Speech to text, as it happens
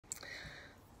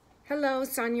Hello,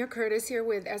 Sonia Curtis here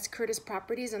with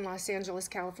SCurtisProperties in Los Angeles,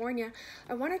 California.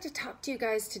 I wanted to talk to you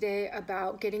guys today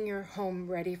about getting your home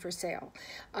ready for sale.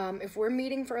 If we're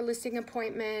meeting for a listing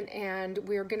appointment and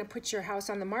we're going to put your house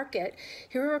on the market,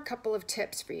 here are a couple of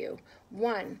tips for you.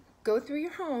 One, go through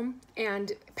your home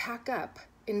and pack up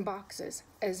in boxes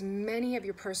as many of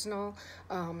your personal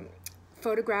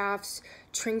photographs,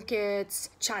 trinkets,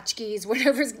 tchotchkes,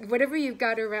 whatever you've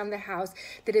got around the house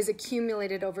that is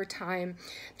accumulated over time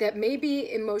that may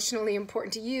be emotionally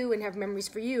important to you and have memories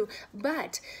for you,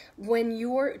 but when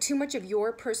too much of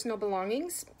your personal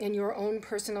belongings and your own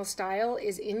personal style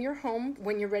is in your home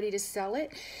when you're ready to sell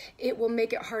it, it will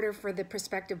make it harder for the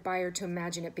prospective buyer to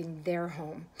imagine it being their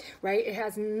home, right?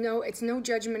 It's no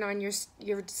judgment on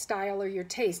your style or your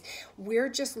taste. We're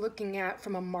just looking at,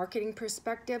 from a marketing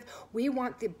perspective, we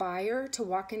want the buyer to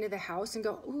walk into the house and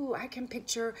go, ooh, I can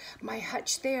picture my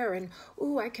hutch there, and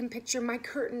ooh, I can picture my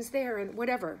curtains there, and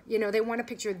whatever. You know, they want to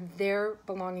picture their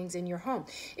belongings in your home.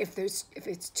 If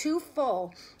it's too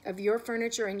full of your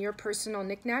furniture and your personal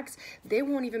knickknacks, they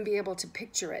won't even be able to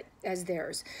picture it as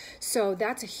theirs. So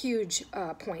that's a huge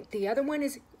point. The other one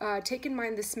is take in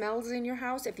mind the smells in your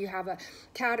house. If you have a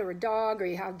cat or a dog, or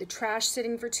you have the trash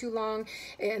sitting for too long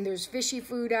and there's fishy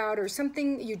food out, or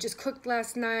something you just cooked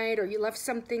last night, or you left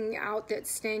something out that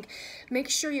stink, make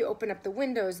sure you open up the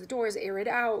windows, the doors, air it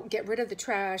out, get rid of the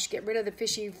trash, get rid of the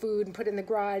fishy food and put it in the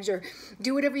garage, or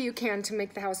do whatever you can to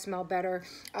make the house smell better,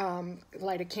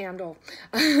 light a candle.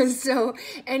 So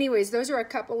anyways, those are a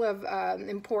couple of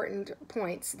important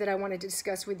points that I wanted to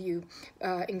discuss with you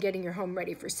in getting your home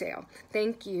ready for sale.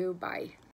 Thank you. Bye.